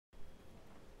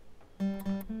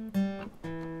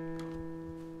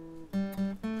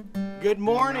Good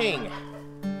morning.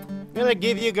 I'm gonna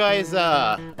give you guys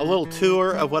a little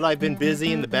tour of what I've been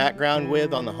busy in the background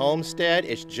with on the homestead.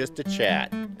 It's just a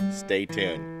chat. Stay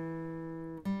tuned.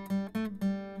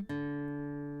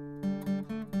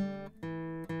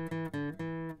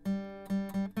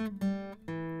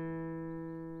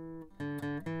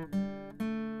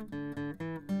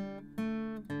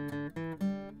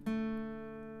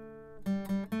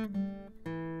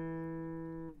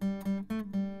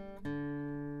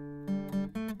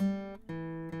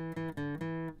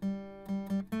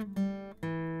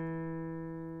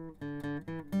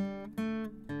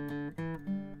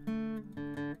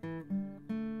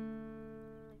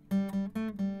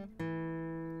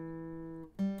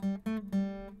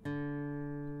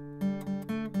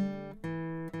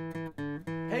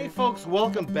 Hey folks,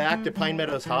 welcome back to Pine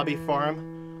Meadows Hobby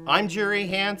Farm. I'm Jerry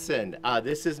Hansen.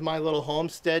 This is my little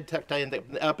homestead tucked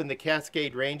up in the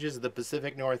Cascade Ranges of the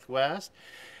Pacific Northwest.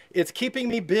 It's keeping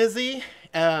me busy.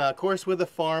 Of course, with a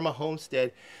farm, a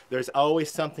homestead, there's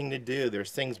always something to do.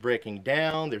 There's things breaking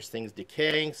down, there's things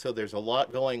decaying, so there's a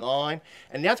lot going on.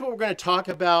 And that's what we're going to talk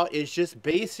about, is just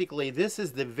basically, this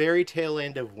is the very tail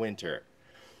end of winter.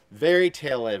 Very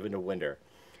tail end of winter.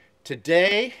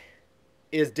 Today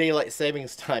is daylight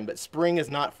savings time, but spring is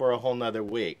not for a whole nother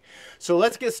week. So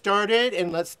let's get started, and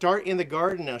let's start in the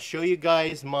garden. I'll show you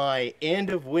guys my end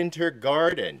of winter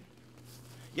garden.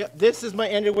 Yep, this is my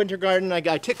end of winter garden.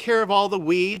 I took care of all the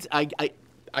weeds.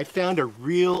 I found a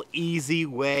real easy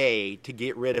way to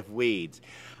get rid of weeds.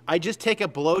 I just take a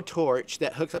blowtorch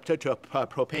that hooks up to a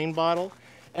propane bottle,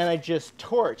 and I just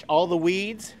torch all the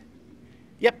weeds.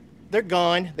 Yep, they're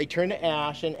gone. They turn to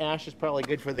ash, and ash is probably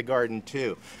good for the garden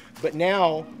too. But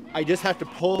now I just have to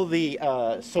pull the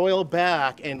soil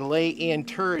back and lay in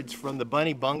turds from the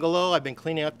bunny bungalow. I've been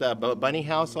cleaning up the bunny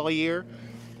house all year,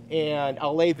 and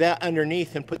I'll lay that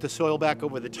underneath and put the soil back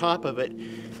over the top of it.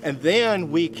 And then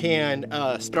we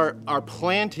can start our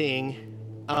planting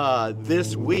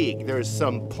this week. There's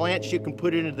some plants you can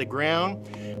put into the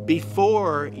ground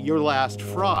before your last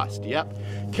frost. Yep,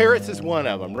 carrots is one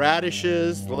of them.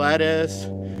 Radishes, lettuce,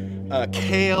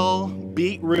 kale,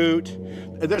 beetroot.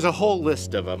 There's a whole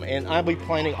list of them, and I'll be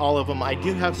planting all of them. I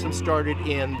do have some started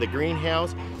in the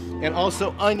greenhouse, and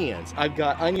also onions. I've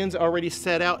got onions already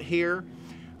set out here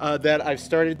that I've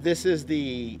started. This is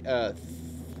the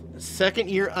second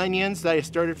year onions that I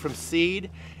started from seed,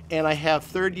 and I have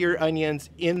third year onions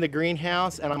in the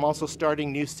greenhouse, and I'm also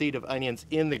starting new seed of onions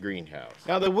in the greenhouse.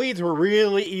 Now the weeds were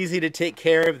really easy to take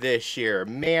care of this year,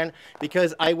 man,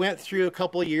 because I went through a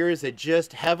couple of years of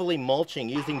just heavily mulching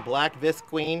using black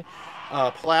visqueen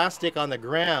plastic on the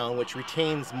ground, which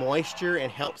retains moisture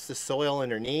and helps the soil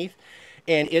underneath.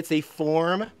 And it's a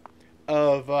form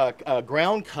of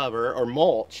ground cover or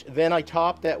mulch. Then I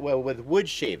top that with wood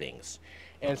shavings.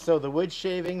 And so the wood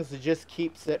shavings, it just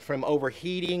keeps it from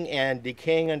overheating and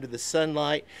decaying under the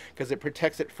sunlight, because it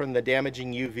protects it from the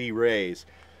damaging UV rays.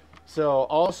 So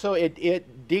also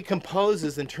it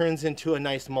decomposes and turns into a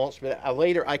nice mulch, but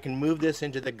later I can move this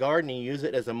into the garden and use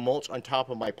it as a mulch on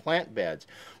top of my plant beds,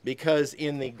 because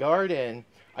in the garden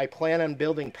I plan on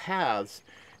building paths,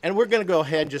 and we're going to go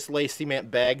ahead and just lay cement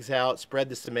bags out, spread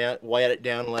the cement, wet it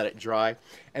down, and let it dry,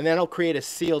 and then I'll create a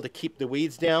seal to keep the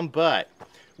weeds down. But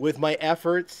with my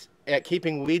efforts at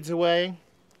keeping weeds away,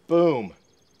 boom,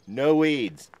 no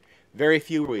weeds. Very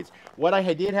few weeds. What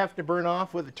I did have to burn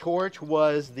off with a torch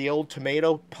was the old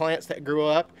tomato plants that grew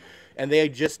up, and I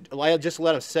just let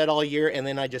them set all year, and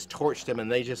then I just torched them,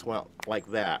 and they just went like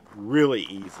that. Really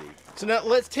easy. So now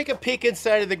let's take a peek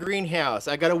inside of the greenhouse.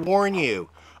 I gotta warn you,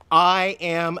 I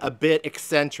am a bit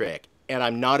eccentric, and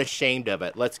I'm not ashamed of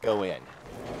it. Let's go in.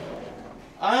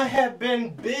 I have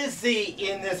been busy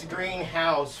in this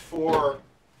greenhouse for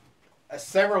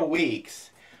several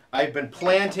weeks. I've been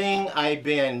planting, I've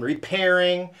been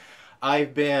repairing,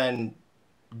 I've been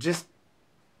just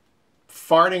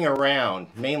farting around,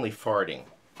 mainly farting.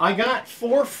 I got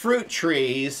 4 fruit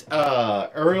trees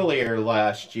earlier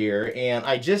last year, and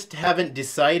I just haven't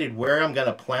decided where I'm going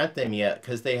to plant them yet,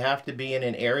 because they have to be in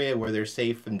an area where they're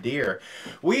safe from deer.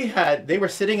 They were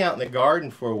sitting out in the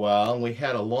garden for a while, and we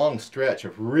had a long stretch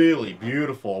of really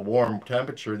beautiful warm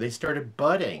temperature. They started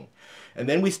budding, and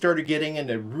then we started getting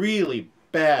into really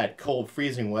bad cold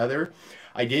freezing weather.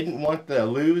 I didn't want to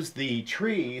lose the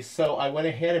trees, so I went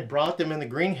ahead and brought them in the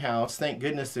greenhouse. Thank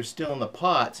goodness they're still in the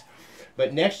pots.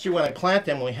 But next year when I plant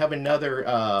them, when we have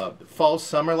another fall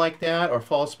summer like that, or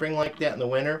fall spring like that in the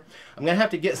winter, I'm going to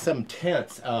have to get some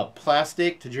tents,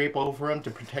 plastic to drape over them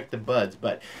to protect the buds.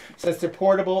 But since they're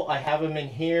portable, I have them in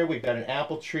here. We've got an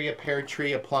apple tree, a pear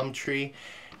tree, a plum tree,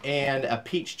 and a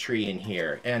peach tree in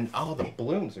here. And oh, the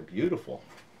blooms are beautiful.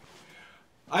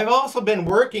 I've also been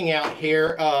working out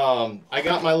here. I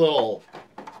got my little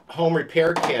home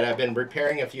repair kit. I've been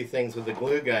repairing a few things with the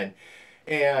glue gun.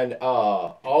 And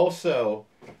also,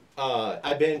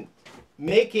 I've been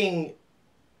making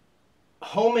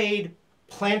homemade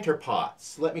planter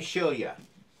pots. Let me show you.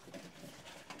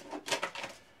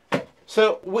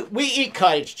 So we eat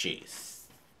cottage cheese.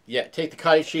 Yeah, take the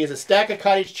cottage cheese, a stack of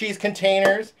cottage cheese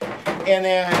containers, and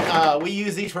then we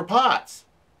use these for pots.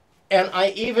 And I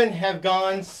even have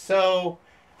gone so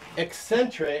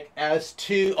eccentric as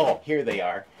to, oh, here they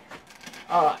are.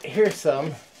 Here's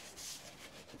some.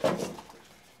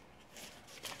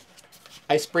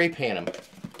 I spray paint them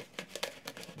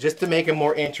just to make them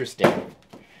more interesting.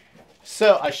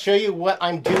 So I show you what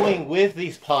I'm doing with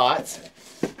these pots.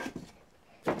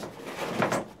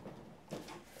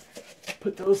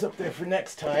 Put those up there for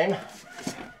next time.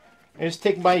 I just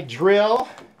take my drill.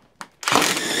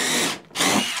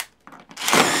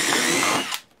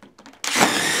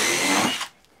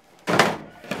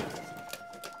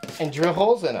 And drill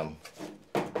holes in them.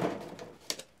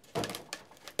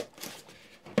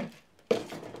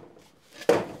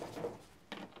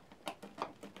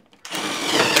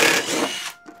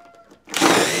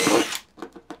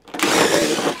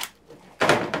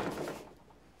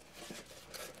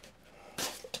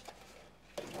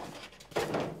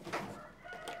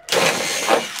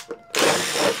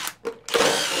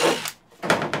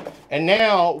 And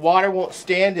now water won't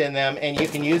stand in them, and you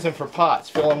can use them for pots.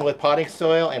 Fill them with potting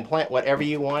soil and plant whatever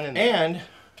you want in them. And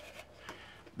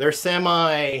they're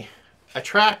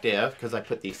semi-attractive, because I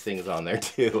put these things on there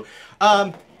too.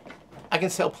 I can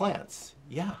sell plants.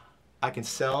 Yeah, I can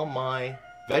sell my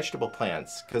vegetable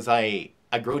plants, because I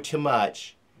grow too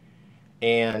much.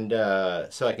 And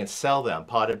so I can sell them,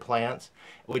 potted plants,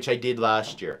 which I did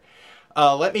last year.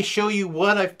 Let me show you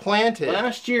what I've planted.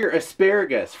 Last year,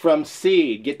 asparagus from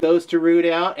seed. Get those to root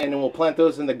out, and then we'll plant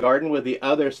those in the garden with the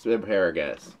other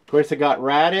asparagus. Of course, I got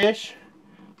radish,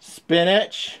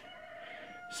 spinach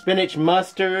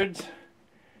mustards,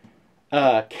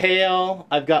 kale.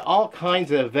 I've got all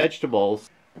kinds of vegetables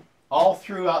all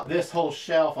throughout this whole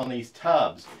shelf on these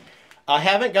tubs. I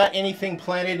haven't got anything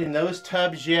planted in those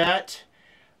tubs yet.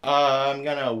 I'm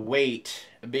gonna wait,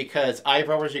 because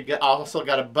I've also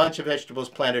got a bunch of vegetables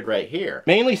planted right here.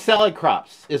 Mainly salad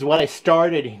crops is what I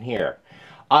started in here.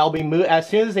 I'll be as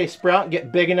soon as they sprout and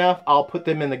get big enough, I'll put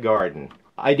them in the garden.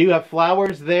 I do have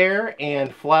flowers there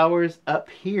and flowers up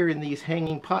here in these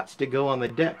hanging pots to go on the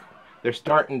deck. They're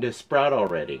starting to sprout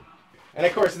already. And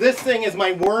of course, this thing is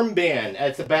my worm bin.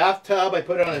 It's a bathtub. I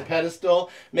put it on a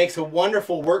pedestal. Makes a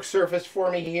wonderful work surface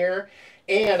for me here.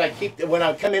 And I keep, when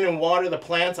I come in and water the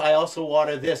plants, I also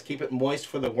water this, keep it moist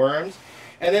for the worms.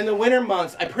 And then the winter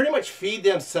months, I pretty much feed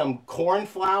them some corn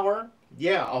flour.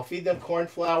 Yeah, I'll feed them corn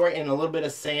flour and a little bit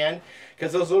of sand,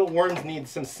 because those little worms need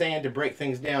some sand to break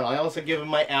things down. I also give them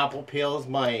my apple peels,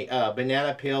 my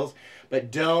banana peels,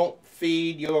 but don't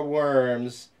feed your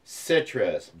worms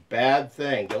citrus. Bad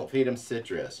thing, don't feed them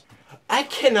citrus. I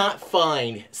cannot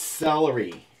find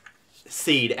celery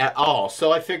seed at all,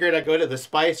 so I figured I'd go to the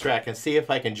spice rack and see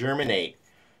if I can germinate.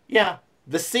 Yeah,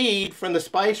 the seed from the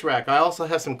spice rack. I also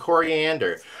have some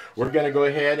coriander. We're going to go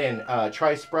ahead and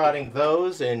try sprouting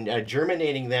those and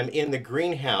germinating them in the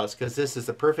greenhouse, because this is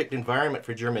the perfect environment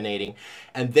for germinating,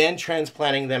 and then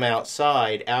transplanting them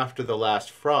outside after the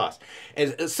last frost.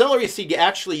 And celery seed,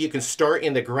 actually, you can start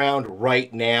in the ground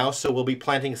right now, so we'll be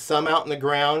planting some out in the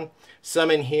ground,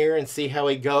 some in here, and see how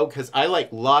we go, because I like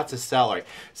lots of celery.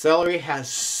 Celery has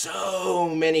so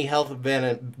many health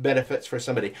benefits for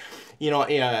somebody. You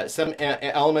know, some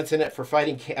elements in it for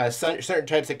fighting certain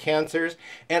types of cancers,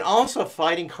 and also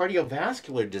fighting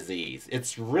cardiovascular disease.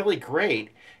 It's really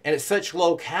great, and it's such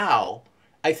low cal.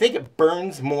 I think it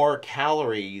burns more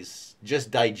calories just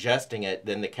digesting it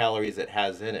than the calories it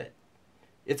has in it.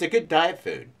 It's a good diet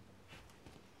food.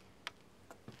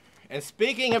 And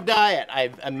speaking of diet,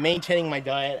 I'm maintaining my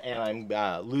diet, and I'm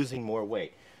losing more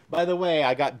weight. By the way,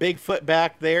 I got Bigfoot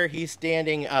back there. He's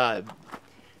standing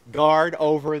guard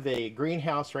over the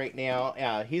greenhouse right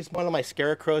now. He's one of my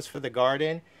scarecrows for the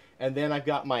garden. And then I've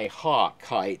got my hawk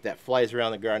kite that flies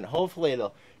around the garden. Hopefully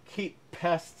it'll keep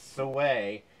pests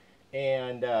away,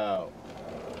 and I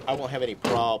won't have any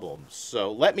problems. So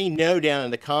let me know down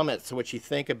in the comments what you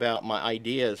think about my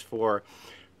ideas for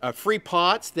free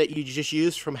pots that you just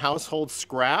use from household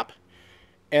scrap,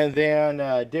 and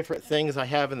then different things I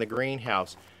have in the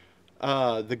greenhouse.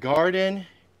 The garden,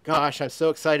 gosh, I'm so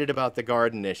excited about the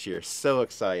garden this year. So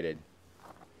excited.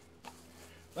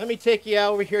 Let me take you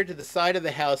over here to the side of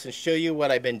the house and show you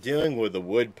what I've been doing with the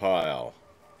wood pile.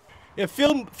 A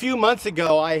few months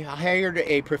ago, I hired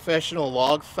a professional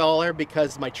log feller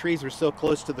because my trees were so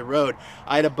close to the road.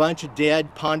 I had a bunch of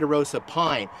dead ponderosa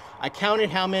pine. I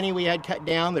counted how many we had cut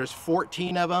down. There's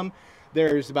 14 of them.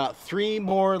 There's about 3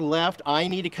 more left I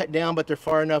need to cut down, but they're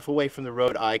far enough away from the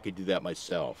road I could do that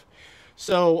myself.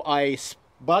 So I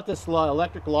bought this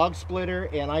electric log splitter,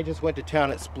 and I just went to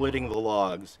town at splitting the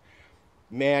logs.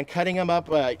 Man, cutting them up,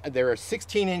 there are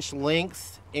 16-inch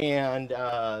lengths, and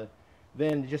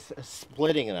then just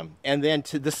splitting them. And then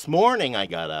this morning I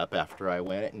got up after I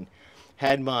went and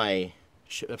had my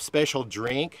special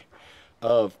drink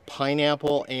of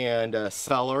pineapple and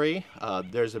celery.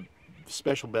 There's a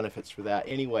special benefits for that.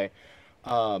 Anyway,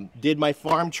 did my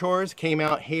farm chores, came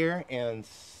out here and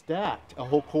stacked a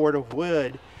whole cord of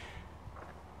wood,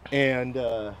 and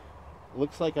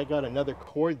looks like I got another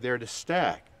cord there to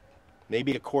stack,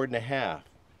 maybe a cord and a half,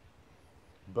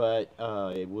 but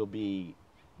it will be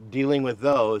dealing with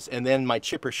those. And then my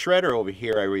chipper shredder over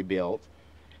here I rebuilt,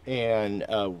 and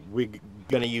we're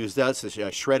going to use that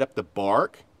to shred up the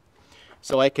bark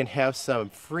so I can have some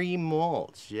free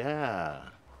mulch. Yeah,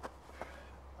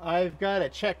 I've got to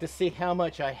check to see how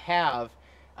much I have.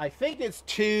 I think it's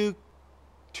two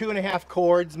and a half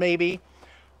cords maybe.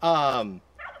 And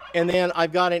then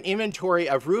I've got an inventory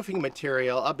of roofing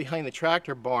material up behind the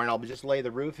tractor barn. I'll just lay the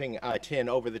roofing tin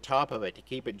over the top of it to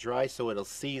keep it dry so it'll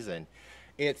season.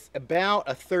 It's about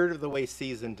a third of the way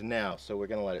seasoned now, so we're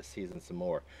going to let it season some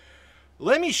more.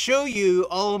 Let me show you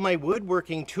all of my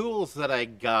woodworking tools that I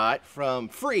got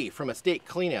free from estate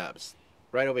cleanups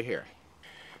right over here.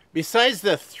 Besides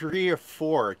the 3 or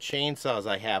 4 chainsaws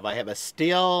I have a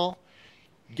steel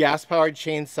gas-powered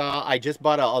chainsaw. I just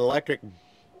bought an electric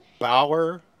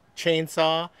Bauer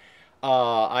chainsaw.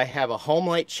 I have a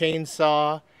Homelight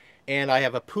chainsaw, and I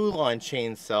have a Poulon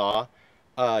chainsaw,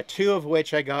 2 of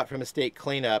which I got from estate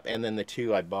cleanup, and then the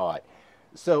 2 I bought.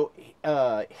 So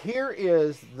here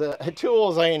is the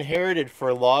tools I inherited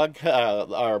for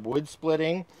wood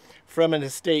splitting from an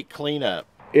estate cleanup.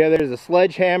 Yeah, there's a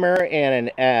sledgehammer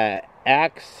and an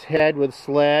axe head with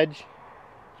sledge,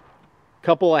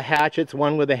 couple of hatchets,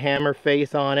 one with a hammer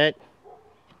face on it,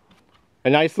 a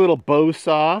nice little bow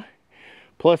saw,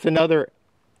 plus another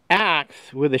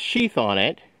axe with a sheath on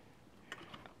it.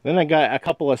 Then I got a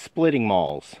couple of splitting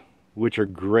mauls, which are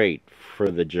great for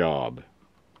the job.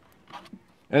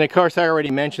 And of course I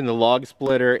already mentioned the log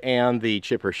splitter and the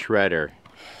chipper shredder.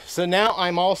 So now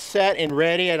I'm all set and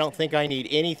ready. I don't think I need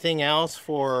anything else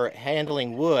for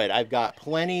handling wood. I've got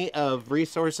plenty of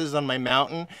resources on my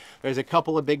mountain. There's a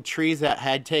couple of big trees that I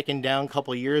had taken down a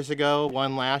couple years ago,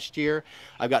 one last year.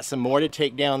 I've got some more to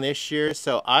take down this year.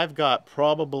 So I've got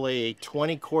probably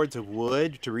 20 cords of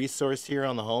wood to resource here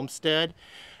on the homestead.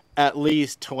 At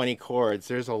least 20 cords.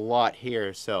 There's a lot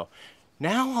here. So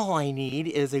now all I need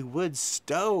is a wood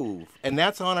stove, and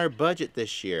that's on our budget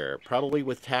this year, probably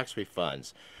with tax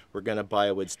refunds. We're going to buy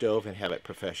a wood stove and have it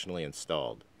professionally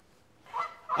installed.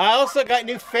 I also got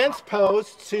new fence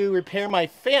posts to repair my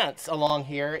fence along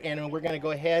here, and we're going to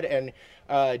go ahead and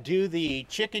do the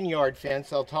chicken yard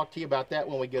fence. I'll talk to you about that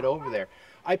when we get over there.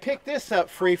 I picked this up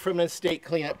free from an estate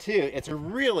cleanup too. It's a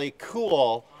really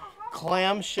cool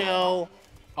clamshell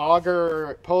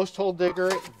auger post hole digger.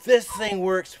 This thing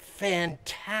works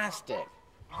fantastic.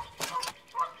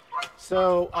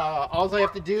 So all I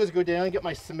have to do is go down and get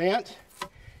my cement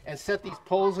and set these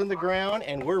poles in the ground,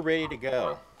 and we're ready to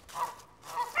go.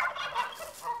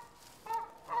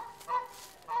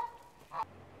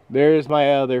 There's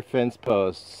my other fence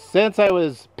posts. Since I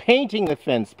was painting the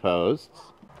fence posts,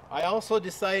 I also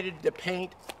decided to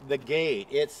paint the gate.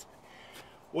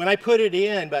 When I put it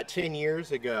in about 10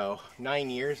 years ago, 9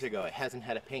 years ago, it hasn't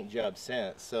had a paint job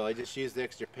since. So I just used the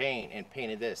extra paint and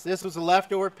painted this. This was a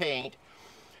leftover paint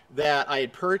that I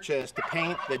had purchased to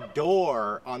paint the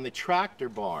door on the tractor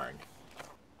barn.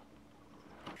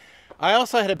 I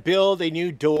also had to build a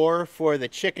new door for the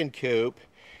chicken coop.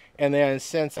 And then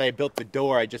since I built the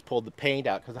door, I just pulled the paint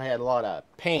out because I had a lot of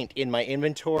paint in my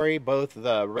inventory, both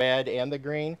the red and the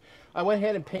green. I went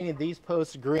ahead and painted these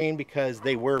posts green because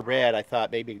they were red. I thought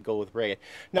maybe go with red.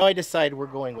 Now I decided we're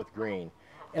going with green.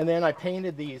 And then I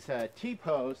painted these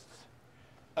T-posts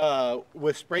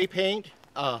with spray paint,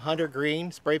 Hunter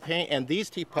Green spray paint. And these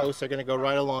T-posts are going to go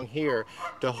right along here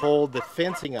to hold the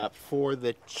fencing up for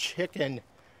the chicken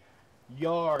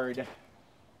yard.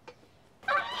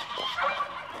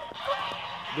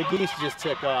 The geese just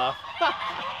took off.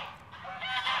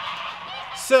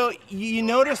 So you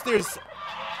notice there's,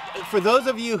 for those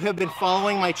of you who have been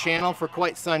following my channel for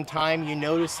quite some time, you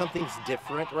notice something's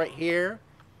different right here.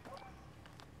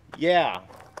 Yeah.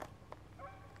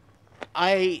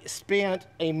 I spent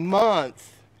a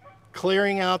month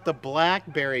clearing out the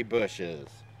blackberry bushes.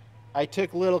 I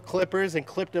took little clippers and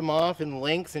clipped them off in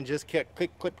links and just kept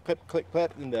clip, clip, clip, clip,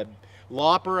 clip. And the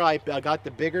lopper, I got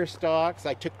the bigger stalks.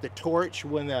 I took the torch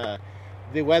when the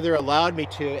weather allowed me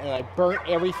to, and I burnt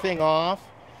everything off.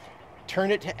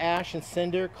 Turned it to ash and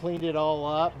cinder, cleaned it all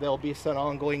up. There'll be some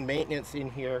ongoing maintenance in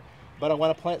here, but I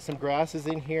want to plant some grasses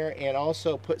in here and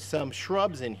also put some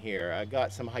shrubs in here. I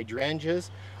got some hydrangeas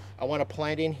I want to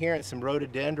plant in here and some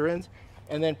rhododendrons,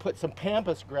 and then put some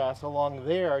pampas grass along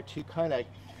there to kind of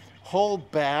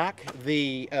hold back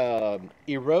the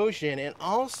erosion, and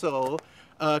also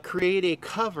create a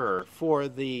cover for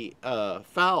the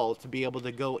fowl to be able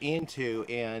to go into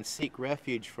and seek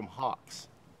refuge from hawks.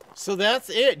 So that's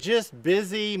it, just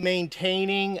busy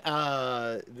maintaining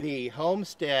the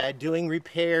homestead, doing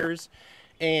repairs,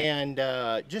 and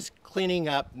just cleaning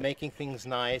up, making things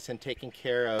nice, and taking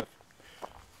care of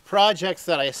projects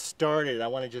that I started. I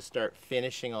want to just start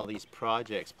finishing all these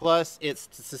projects. Plus, it's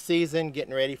the season,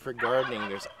 getting ready for gardening.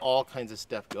 There's all kinds of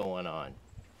stuff going on.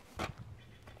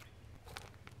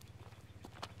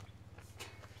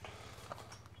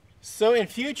 So in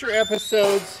future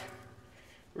episodes,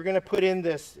 we're going to put in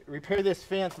this, repair this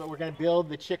fence, but we're going to build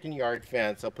the chicken yard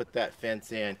fence. I'll put that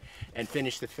fence in and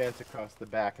finish the fence across the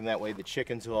back, and that way the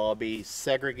chickens will all be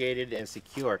segregated and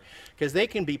secure, because they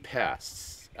can be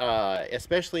pests,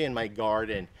 especially in my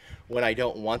garden when I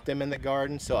don't want them in the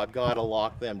garden. So I've got to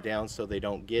lock them down so they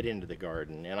don't get into the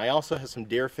garden. And I also have some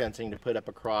deer fencing to put up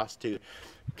across to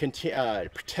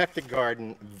protect the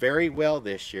garden very well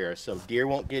this year, so deer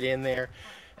won't get in there.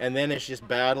 And then it's just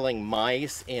battling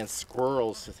mice and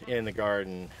squirrels in the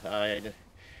garden. I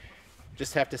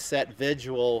just have to set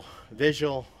vigil.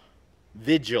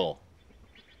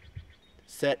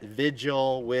 Set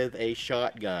vigil with a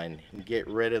shotgun and get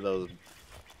rid of those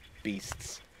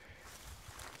beasts.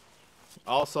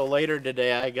 Also later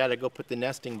today, I gotta go put the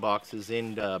nesting boxes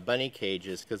in bunny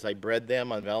cages, because I bred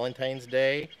them on Valentine's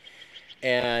Day.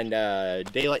 And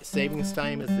daylight savings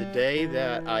time is the day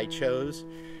that I chose.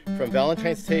 From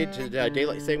Valentine's Day to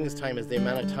daylight savings time is the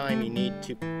amount of time you need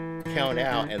to count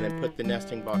out and then put the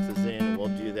nesting boxes in. We'll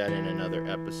do that in another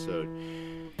episode.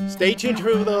 Stay tuned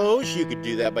for those. You could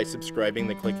do that by subscribing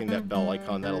and clicking that bell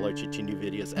icon. That'll alert you to new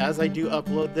videos. As I do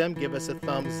upload them, give us a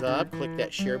thumbs up. Click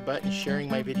that share button. Sharing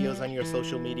my videos on your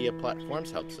social media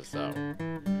platforms helps us out.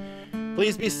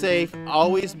 Please be safe.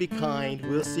 Always be kind.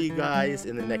 We'll see you guys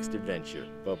in the next adventure.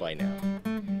 Bye-bye now.